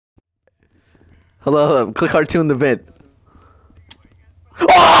Hello, click R2 in the vent.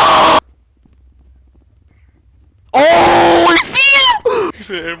 Oh! Oh, I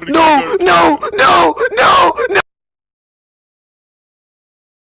see him! No, no, no, no, no!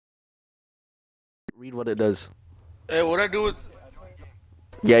 Read what it does. Hey, what I do with?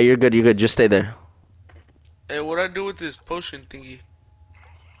 Yeah, you're good, you're good. Just stay there. Hey, what I do with this potion thingy?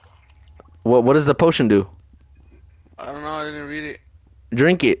 What does the potion do? I don't know. I didn't read it.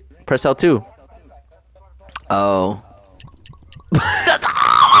 Drink it. Press L2. Oh. What the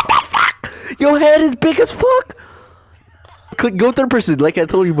fuck? Your head is big as fuck. Click go third person, like I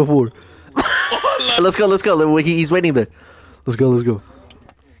told you before. Let's go, let's go. He's waiting there. Let's go, let's go.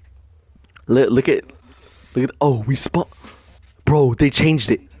 Look at. Oh, we spawn. Bro, they changed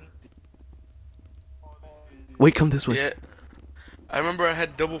it. Wait, come this way. Yeah. I remember I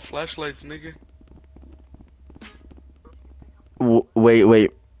had double flashlights, nigga.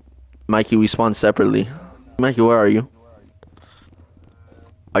 Wait. Mikey, we spawn separately. Mikey, where are you?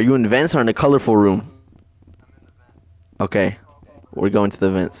 Are you in vents or in the colorful room? Okay. We're going to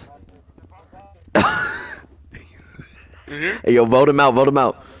the vents. Here? Hey, yo, vote him out, vote him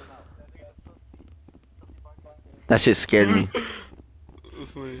out. That shit scared me.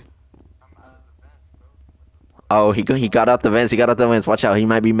 Oh, he got out the vents, Watch out, he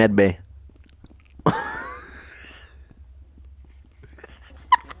might be med bay.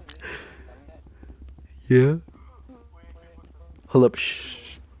 Yeah? Hold up, shh.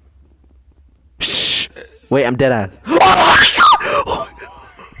 Shh! Wait, I'm dead ass. Oh my god!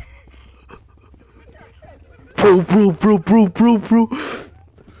 Bro.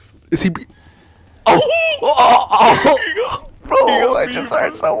 Is he Oh! Bro, I just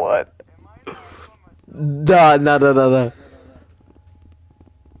heard someone. Nah. Wait, no.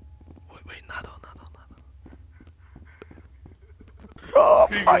 Bro,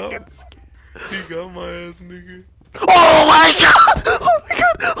 I'm fucking scared. He got my ass, nigga. Oh my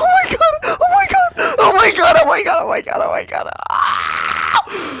god! Ah!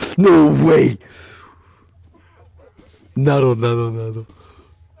 No way! No.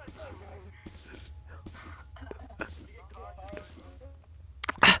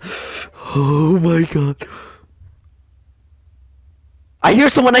 Oh my god. I hear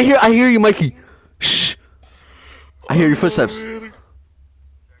someone, I hear you, Mikey. Shh. I hear your footsteps.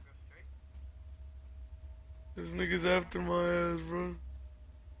 This nigga's after my ass, bro.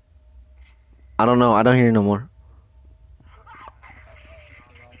 I don't know, I don't hear you no more.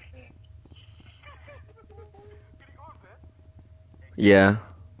 Yeah.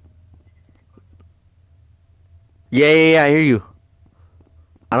 Yeah, I hear you.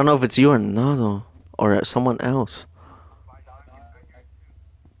 I don't know if it's you or not, though. Or someone else.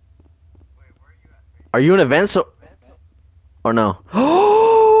 Are you in events or no?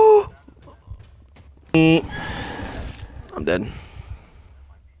 I'm dead.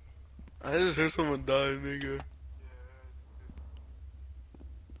 I just heard someone die, nigga.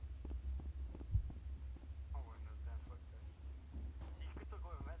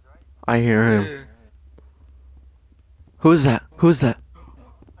 I hear him. Yeah. Who's that?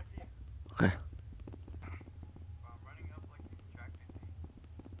 Okay.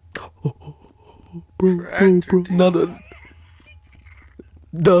 Bro. No.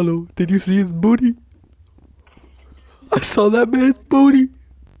 Did you see his booty? I saw that man's booty.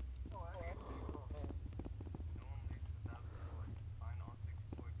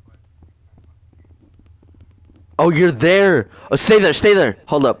 Oh, you're there. Oh, stay there.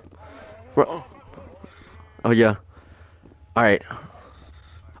 Hold up. Oh, yeah. Alright.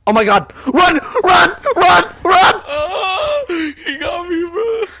 Oh my god. Run! Oh, he got me,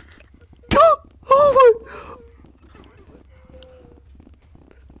 bro. Oh my.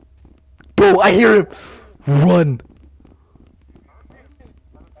 Bro, I hear him. Run.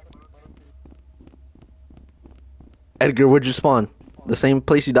 Edgar, where'd you spawn? The same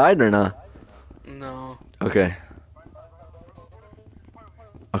place you died or not? No. Okay.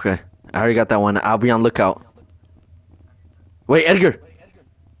 I already got that one. I'll be on lookout. Wait, Edgar.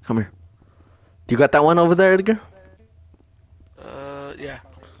 Come here. You got that one over there, Edgar? Yeah.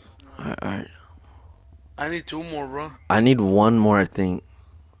 Alright. I need 2 more, bro. I need 1 more, I think.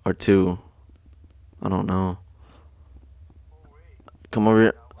 Or 2. I don't know. Come over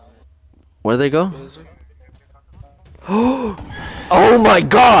here. Where'd they go? Oh my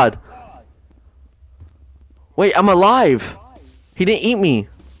god! Wait, I'm alive! He didn't eat me.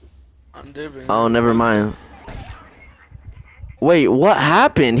 I'm dipping. Oh, never mind. Wait, what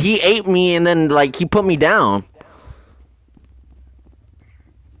happened? He ate me and then, like, he put me down.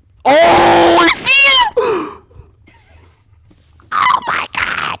 Oh, I see him! Oh my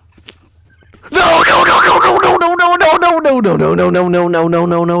god! No!